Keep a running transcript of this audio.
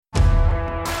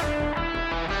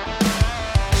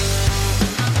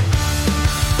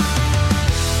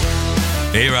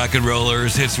Hey, rock and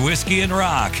rollers, it's Whiskey and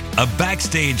Rock, a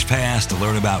backstage pass to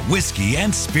learn about whiskey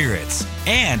and spirits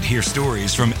and hear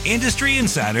stories from industry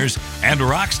insiders and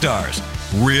rock stars,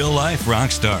 real life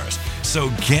rock stars. So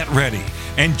get ready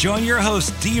and join your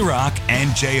hosts D-Rock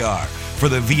and JR for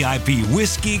the VIP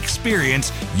whiskey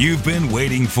experience you've been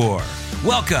waiting for.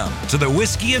 Welcome to the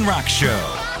Whiskey and Rock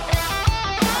Show.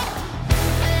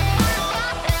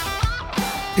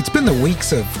 It's been the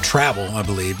weeks of travel, I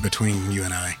believe, between you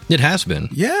and I. It has been.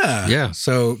 Yeah. Yeah.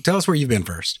 So tell us where you've been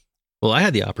first. Well, I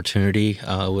had the opportunity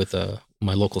with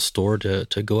my local store to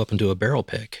go up and do a barrel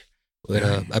pick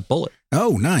at Bullet.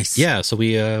 Oh, nice. Yeah. So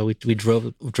we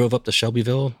drove up to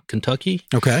Shelbyville, Kentucky.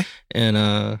 Okay.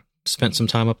 And spent some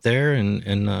time up there and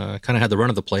kind of had the run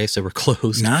of the place. They were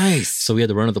closed. Nice. So we had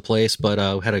the run of the place, but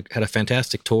had a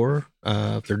fantastic tour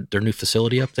of their new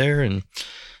facility up there and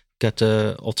got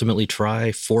to ultimately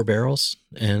try 4 barrels,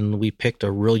 and we picked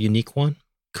a real unique one.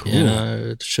 Cool.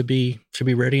 And it should be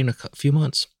ready in a few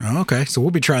months. Oh, okay. So we'll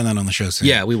be trying that on the show soon.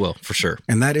 Yeah, we will, for sure.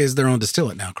 And that is their own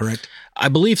distillate now, correct? I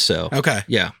believe so. Okay.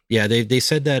 Yeah. They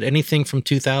said that anything from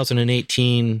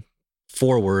 2018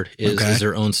 forward is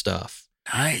their own stuff.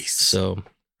 Nice. So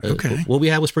okay. What we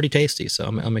had was pretty tasty, so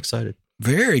I'm excited.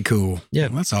 Very cool. Yeah.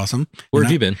 Well, that's awesome. Where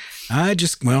have you been? A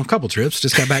couple trips.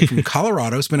 Just got back from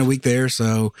Colorado. Spent a week there.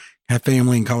 So have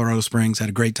family in Colorado Springs. Had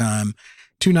a great time.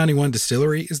 291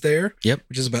 Distillery is there. Yep.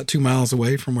 Which is about 2 miles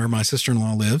away from where my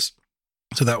sister-in-law lives.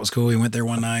 So that was cool. We went there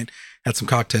one night, had some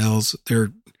cocktails.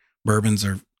 Their bourbons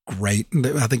are great.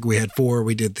 I think we had 4.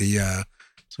 We did the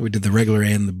regular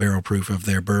and the barrel proof of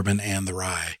their bourbon and the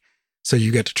rye. So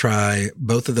you get to try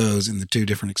both of those in the 2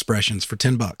 different expressions for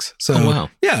 $10. So wow.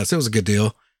 Yeah, so it was a good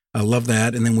deal. I love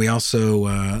that. And then we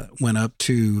also went up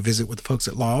to visit with the folks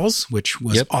at Laws, which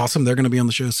was awesome. They're going to be on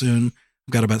the show soon.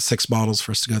 We've got about 6 bottles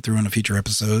for us to go through in a future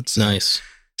episode. So nice.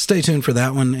 Stay tuned for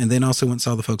that one. And then also went and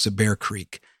saw the folks at Bear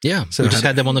Creek. Yeah. So we just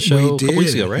had them on the show a couple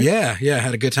weeks ago, right? Yeah.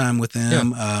 Had a good time with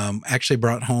them. Yeah. Actually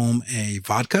brought home a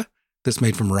vodka that's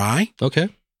made from rye. Okay.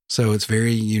 So it's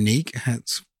very unique.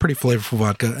 It's pretty flavorful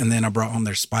vodka. And then I brought home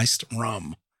their spiced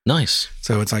rum. Nice.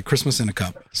 So it's like Christmas in a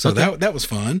cup. So that was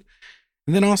fun.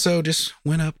 And then also just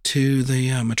went up to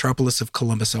the metropolis of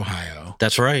Columbus, Ohio.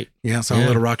 That's right. Yeah. Saw a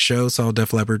little rock show, saw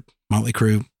Def Leppard, Motley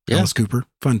Crue, Alice Cooper.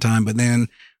 Fun time. But then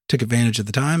took advantage of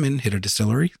the time and hit a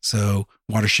distillery. So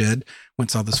Watershed,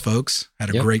 went saw those folks, had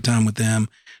a great time with them.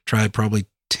 Tried probably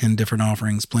 10 different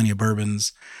offerings, plenty of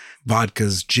bourbons,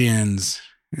 vodkas, gins.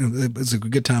 It was a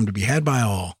good time to be had by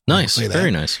all. Nice.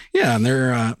 Very nice. Yeah. And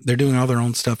they're doing all their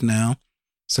own stuff now.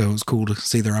 So it was cool to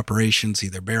see their operations, see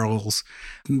their barrels.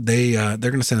 They're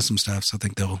going to send us some stuff. So I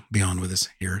think they'll be on with us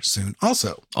here soon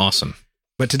also. Awesome.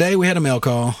 But today we had a mail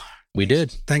call. We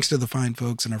did. Thanks to the fine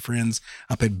folks and our friends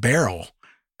up at Barrel.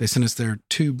 They sent us their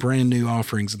 2 brand new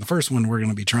offerings. And the first one we're going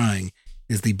to be trying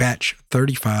is the Batch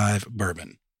 35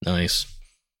 Bourbon. Nice.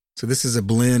 So this is a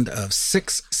blend of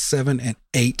 6, 7, and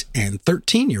 8 and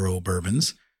 13-year-old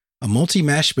bourbons, a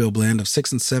multi-mash bill blend of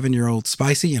 6 and 7-year-old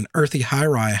spicy and earthy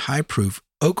high-rye, high-proof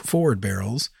oak forward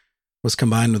barrels was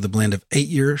combined with a blend of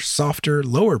 8-year softer,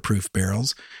 lower-proof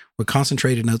barrels with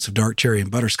concentrated notes of dark cherry and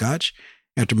butterscotch.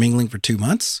 After mingling for 2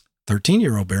 months,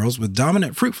 13-year-old barrels with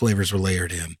dominant fruit flavors were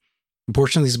layered in. A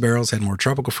portion of these barrels had more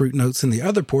tropical fruit notes, and the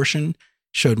other portion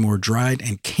showed more dried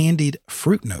and candied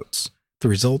fruit notes. The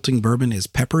resulting bourbon is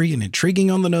peppery and intriguing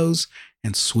on the nose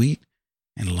and sweet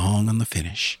and long on the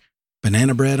finish.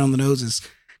 Banana bread on the nose is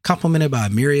complemented by a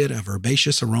myriad of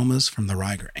herbaceous aromas from the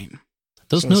rye grain.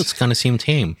 Those notes kind of seem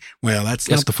tame. Well, that's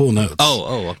not the full notes.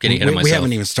 I'm getting ahead of myself. We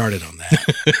haven't even started on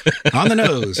that. On the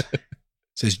nose, it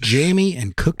says jammy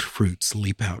and cooked fruits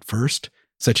leap out first,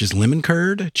 such as lemon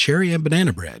curd, cherry, and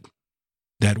banana bread.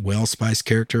 That well-spiced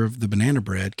character of the banana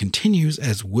bread continues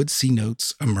as woodsy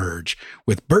notes emerge,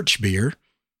 with birch beer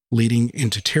leading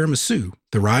into tiramisu.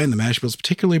 The rye and the mash bill is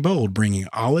particularly bold, bringing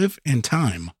olive and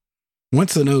thyme.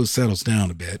 Once the nose settles down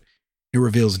a bit, it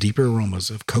reveals deeper aromas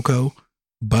of cocoa,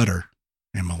 butter,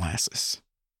 and molasses.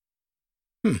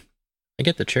 I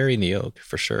get the cherry and the oak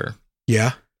for sure.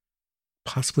 Yeah.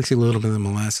 Possibly see a little bit of the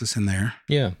molasses in there.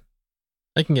 Yeah.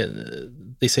 I can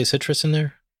get, they say citrus in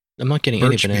there? I'm not getting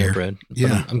Birch any banana beer. bread. But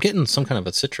Yeah. I'm getting some kind of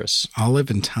a citrus.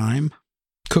 Olive and thyme.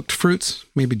 Cooked fruits,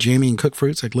 maybe jammy and cooked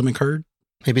fruits like lemon curd.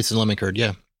 Maybe it's a lemon curd,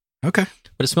 yeah. Okay.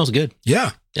 But it smells good.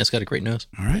 Yeah. Yeah, it's got a great nose.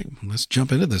 All right. Let's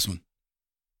jump into this one.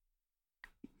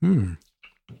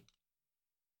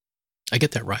 I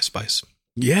get that rye spice.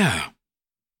 Yeah.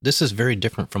 This is very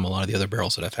different from a lot of the other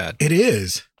barrels that I've had. It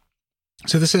is.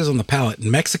 So this is on the palate.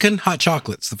 Mexican hot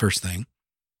chocolate's the first thing.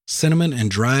 Cinnamon and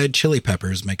dried chili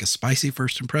peppers make a spicy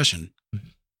first impression.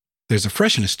 There's a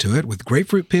freshness to it with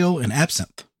grapefruit peel and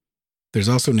absinthe. There's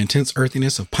also an intense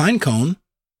earthiness of pine cone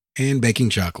and baking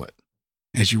chocolate.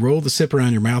 As you roll the sip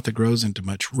around your mouth, it grows into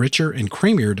much richer and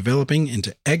creamier, developing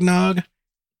into eggnog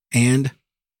and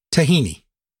tahini.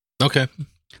 Okay.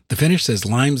 The finish says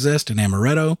lime zest and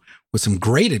amaretto with some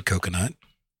grated coconut.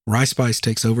 Rye spice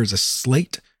takes over as a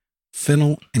slate,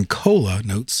 fennel, and cola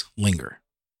notes linger.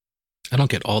 I don't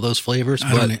get all those flavors,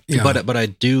 but I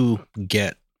do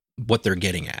get what they're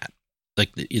getting at.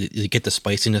 Like you get the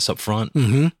spiciness up front.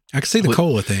 Mm-hmm. I can see the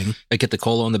cola thing. I get the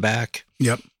cola on the back.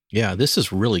 Yep. Yeah, this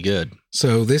is really good.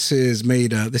 So this is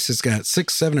made, this has got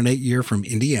 6, 7, and 8 year from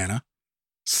Indiana,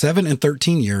 7 and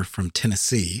 13 year from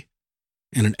Tennessee,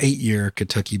 and an 8-year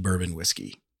Kentucky bourbon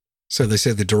whiskey. So they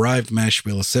said the derived mash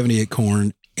bill is 78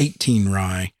 corn, 18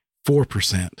 rye,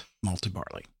 4% malted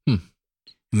barley.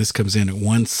 And this comes in at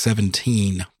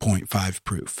 117.5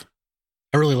 proof.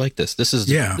 I really like this. This is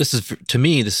to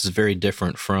me, this is very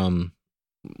different from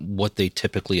what they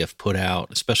typically have put out,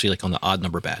 especially like on the odd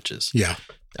number batches. Yeah.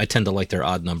 I tend to like their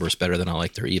odd numbers better than I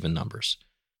like their even numbers.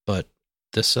 But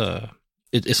this,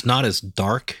 it's not as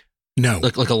dark. No,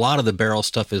 like a lot of the barrel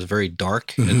stuff is very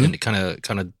dark and kind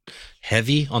of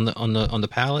heavy on the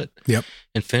palate. Yep.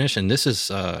 And finish. And this is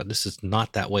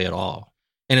not that way at all.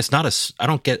 And it's not I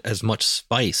don't get as much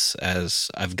spice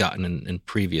as I've gotten in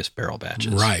previous barrel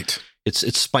batches. Right.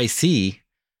 It's spicy,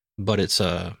 but this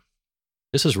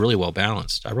is really well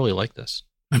balanced. I really like this.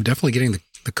 I'm definitely getting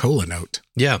the cola note.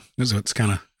 Yeah. So it's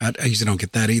kind of, I usually don't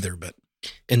get that either, but.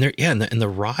 And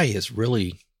the rye is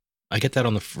really, I get that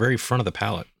on the very front of the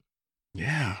palate.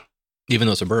 Yeah. Even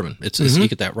though it's a bourbon, it's you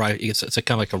get that rye. It's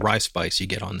kind of like a rye spice you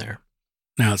get on there.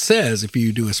 Now it says if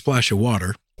you do a splash of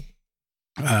water,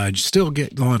 you still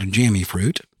get a lot of jammy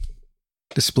fruit.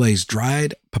 Displays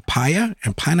dried papaya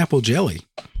and pineapple jelly,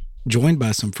 joined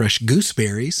by some fresh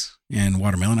gooseberries and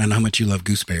watermelon. I know how much you love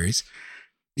gooseberries.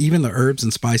 Even the herbs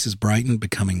and spices brighten,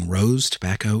 becoming rose,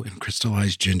 tobacco, and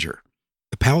crystallized ginger.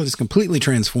 The palate is completely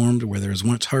transformed. Where there was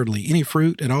once hardly any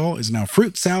fruit at all is now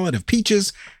fruit salad of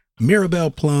peaches,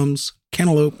 Mirabelle plums,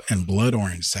 cantaloupe, and blood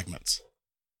orange segments.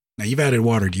 Now you've added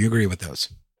water. Do you agree with those?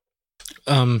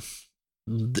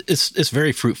 It's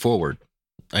very fruit forward.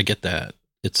 I get that.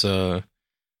 It's I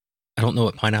don't know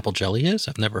what pineapple jelly is.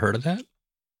 I've never heard of that,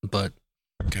 but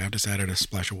okay, I've just added a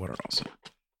splash of water also.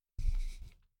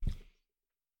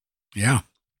 Yeah,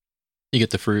 you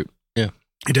get the fruit. Yeah,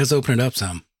 it does open it up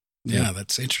some. Yeah,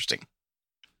 that's interesting.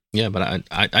 Yeah, but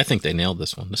I think they nailed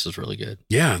this one. This is really good.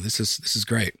 Yeah, this is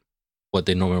great. What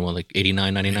they normally want, like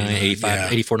 $89.99, 85, yeah.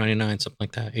 $84.99, something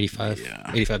like that.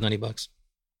 $90.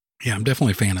 Yeah, I'm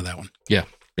definitely a fan of that one. Yeah,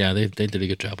 they did a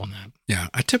good job on that. Yeah,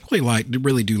 I typically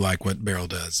really do like what Barrel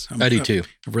does. I do too.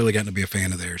 I've really gotten to be a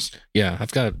fan of theirs. Yeah,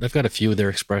 I've got a few of their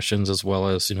expressions as well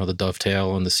as the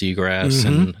dovetail and the seagrass,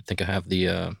 and I think I have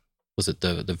the was it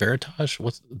the Veritage?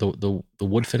 What's the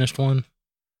wood finished one?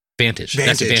 Vantage.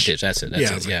 That's a Vantage. That's it.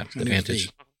 Yeah, the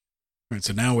Vantage. All right,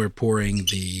 so now we're pouring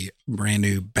the brand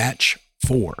new Batch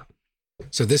 4.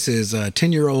 So this is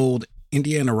 10-year-old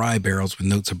Indiana rye barrels with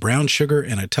notes of brown sugar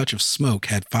and a touch of smoke.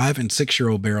 Had 5 and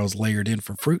 6-year-old barrels layered in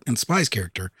for fruit and spice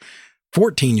character.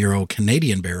 14-year-old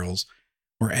Canadian barrels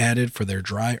were added for their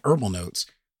dry herbal notes.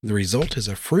 The result is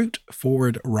a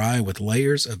fruit-forward rye with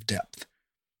layers of depth.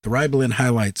 The rye blend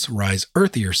highlights rye's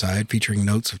earthier side, featuring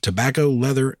notes of tobacco,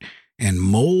 leather, and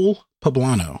mole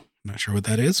poblano. Not sure what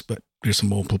that is, but there's some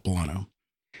mole poblano.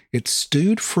 It's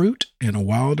stewed fruit and a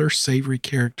wilder, savory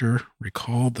character.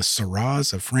 Recall the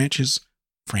Syrahs of France's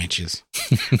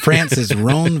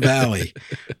Rhone Valley.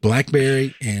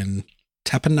 Blackberry and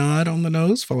tapenade on the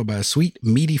nose, followed by a sweet,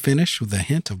 meaty finish with a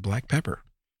hint of black pepper.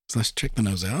 So let's check the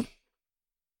nose out.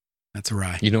 That's a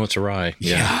rye. It's a rye.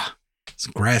 Yeah. It's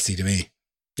grassy to me.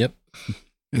 Yep.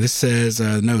 This says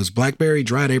nose blackberry,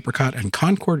 dried apricot, and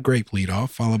Concord grape lead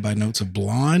off, followed by notes of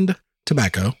blonde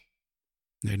tobacco.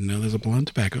 Didn't know there's a blonde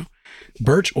tobacco.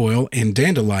 Birch oil and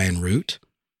dandelion root.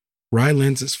 Rye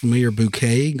lends its familiar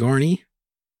bouquet garni.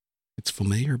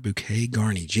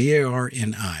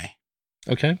 Garni.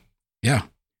 Okay. Yeah.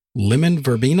 Lemon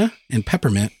verbena and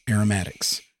peppermint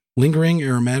aromatics. Lingering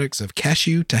aromatics of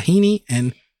cashew, tahini,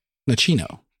 and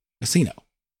nocino.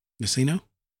 Nocino?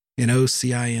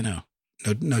 N-O-C-I-N-O.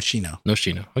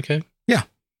 Nocino. Okay. Yeah.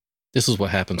 This is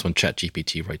what happens when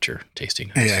ChatGPT writes your tasting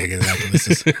notes. Yeah, exactly.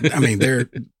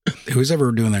 Who's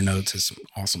ever doing their notes is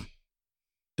awesome.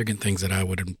 They're getting things that I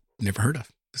would have never heard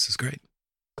of. This is great.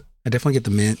 I definitely get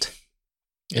the mint.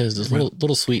 Yeah, there's this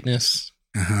little sweetness.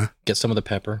 Get some of the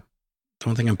pepper. The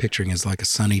one thing I'm picturing is like a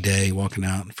sunny day, walking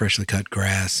out in freshly cut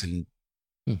grass. And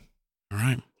all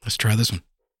right, let's try this one.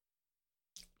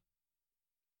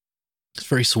 It's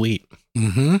very sweet.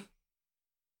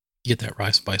 You get that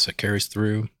rye spice that carries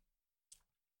through.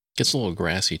 Gets a little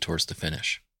grassy towards the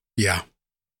finish. Yeah.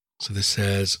 So this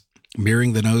says,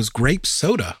 mirroring the nose, grape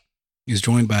soda is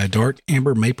joined by a dark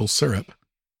amber maple syrup.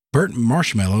 Burnt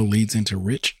marshmallow leads into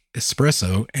rich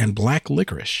espresso and black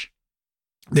licorice.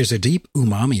 There's a deep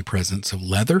umami presence of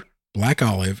leather, black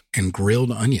olive, and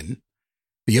grilled onion.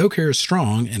 The oak here is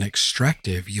strong and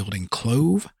extractive, yielding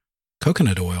clove,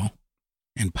 coconut oil,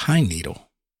 and pine needle.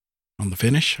 On the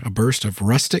finish, a burst of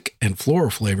rustic and floral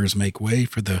flavors make way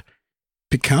for the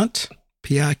piquant,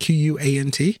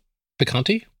 P-I-Q-U-A-N-T.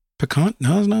 Piquante? Piquant?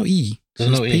 No, there's no E.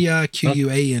 There's no E.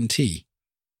 P-I-Q-U-A-N-T.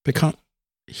 Piquant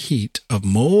heat of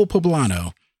mole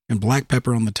poblano and black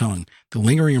pepper on the tongue. The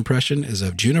lingering impression is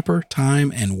of juniper,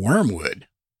 thyme, and wormwood.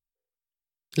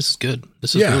 This is good.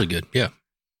 This is really good. Yeah.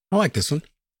 I like this one.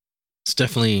 It's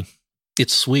definitely,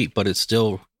 it's sweet, but it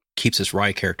still keeps its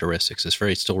rye characteristics.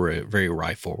 It's still very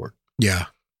rye forward. Yeah.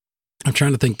 I'm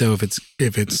trying to think though if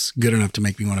it's good enough to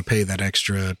make me want to pay that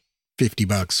extra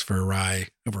 $50 for a rye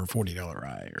over a $40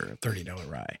 rye or a $30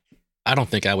 rye. I don't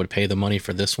think I would pay the money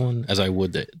for this one as I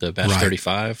would the Batch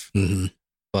 35,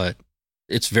 but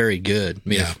it's very good. I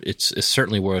mean, it's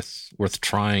certainly worth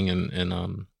trying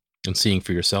and seeing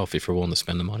for yourself if you're willing to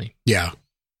spend the money. Yeah.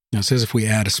 Now it says if we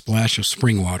add a splash of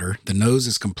spring water, the nose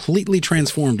is completely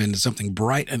transformed into something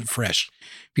bright and fresh,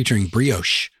 featuring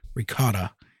brioche,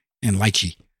 ricotta, and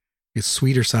lychee. Its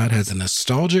sweeter side has a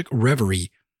nostalgic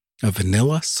reverie of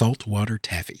vanilla saltwater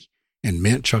taffy and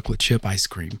mint chocolate chip ice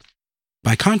cream.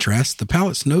 By contrast, the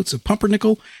palate's notes of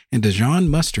pumpernickel and Dijon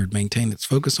mustard maintain its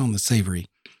focus on the savory.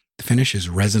 The finish is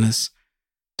resinous,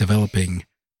 developing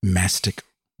mastic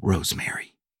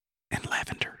rosemary and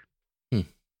lavender. I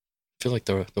feel like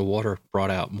the water brought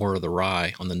out more of the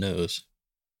rye on the nose,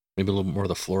 maybe a little more of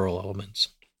the floral elements.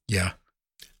 Yeah.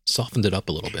 Softened it up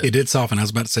a little bit. It did soften. I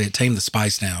was about to say it tamed the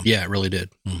spice down. Yeah, it really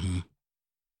did.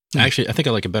 Actually, I think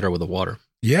I like it better with the water.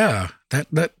 Yeah,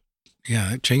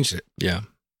 it changed it. Yeah.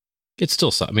 It's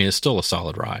still, it's still a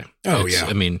solid rye. Oh, yeah.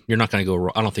 I mean, you're not going to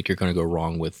go, I don't think you're going to go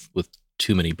wrong with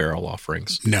too many barrel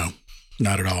offerings. No,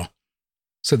 not at all.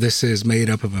 So this is made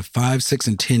up of a 5, 6,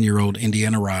 and 10-year-old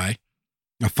Indiana rye,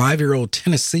 a 5-year-old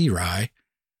Tennessee rye,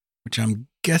 which I'm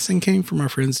guessing came from our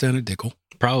friends down at Dickel.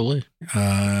 Probably.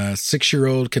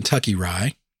 6-year-old Kentucky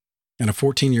rye, and a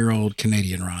 14-year-old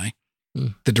Canadian rye.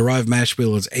 The derived mash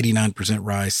bill is 89%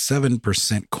 rye,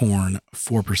 7% corn,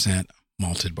 4%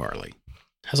 malted barley.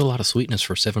 Has a lot of sweetness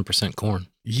for 7% corn.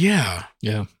 Yeah.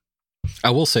 Yeah.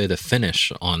 I will say the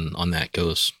finish on that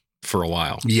goes for a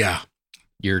while. Yeah.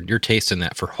 You're tasting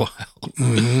that for a while.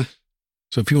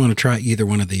 So if you want to try either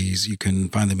one of these, you can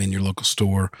find them in your local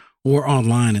store or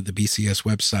online at the BCS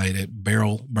website at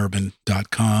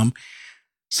barrelbourbon.com.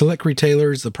 Select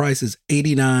retailers, the price is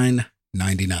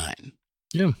 $89.99.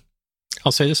 Yeah.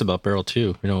 I'll say this about Barrel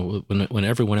too. When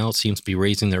everyone else seems to be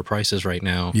raising their prices right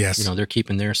now, yes, they're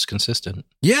keeping theirs consistent.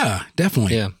 Yeah,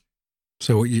 definitely. Yeah.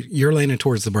 So you're leaning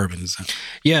towards the bourbons.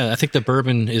 Yeah, I think the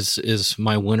bourbon is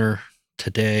my winner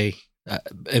today.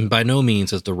 And by no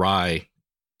means is the rye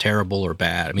terrible or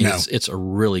bad. I mean, it's a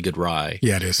really good rye.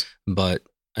 Yeah, it is. But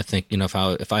I think, if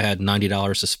I had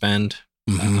 $90 to spend,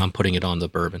 I'm putting it on the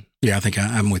bourbon. Yeah, I think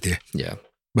I'm with you. Yeah.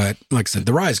 But like I said,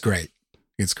 the rye is great.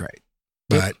 It's great.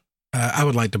 But I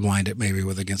would like to blind it maybe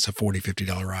against a $40,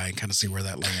 $50 rye and kind of see where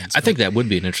that lands. I think that would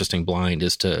be an interesting blind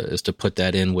is to put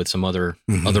that in with some other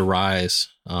ryes,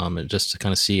 and just to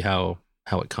kind of see how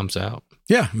it comes out.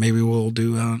 Yeah, maybe we'll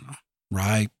do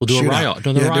rye. We'll do a rye off. Do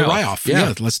a rye off.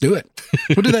 Yeah, let's do it.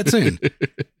 We'll do that soon.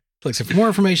 Like I said, for more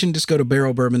information, just go to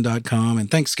barrelbourbon.com.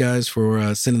 And thanks, guys,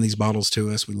 for sending these bottles to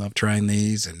us. We love trying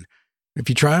these. And if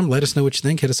you try them, let us know what you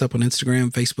think. Hit us up on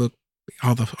Instagram, Facebook,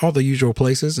 all the usual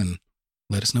places, and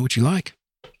let us know what you like.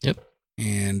 Yep.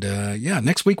 And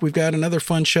next week we've got another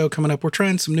fun show coming up. We're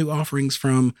trying some new offerings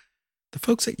from the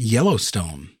folks at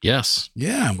Yellowstone. Yes.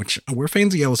 Yeah, which we're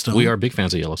fans of Yellowstone. We are big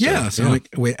fans of Yellowstone. Yeah, so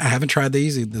I haven't tried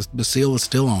these. The seal is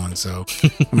still on, so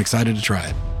I'm excited to try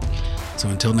it. So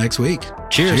until next week.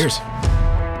 Cheers.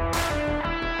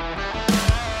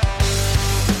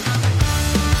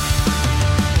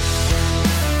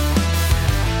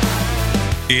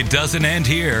 It doesn't end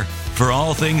here. For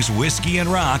all things whiskey and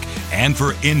rock, and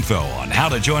for info on how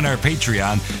to join our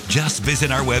Patreon, just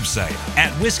visit our website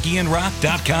at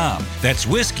whiskeyandrock.com. That's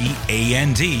whiskey,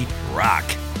 A-N-D, rock.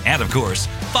 And of course,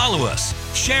 follow us,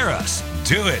 share us,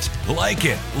 do it, like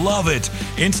it, love it.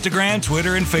 Instagram,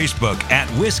 Twitter, and Facebook at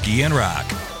Whiskey and Rock.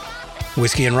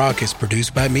 Whiskey and Rock is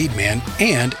produced by Meadman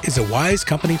and is a Wise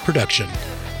Company production.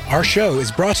 Our show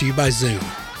is brought to you by Zoom.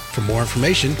 For more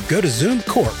information, go to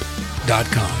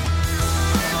zoomcorp.com.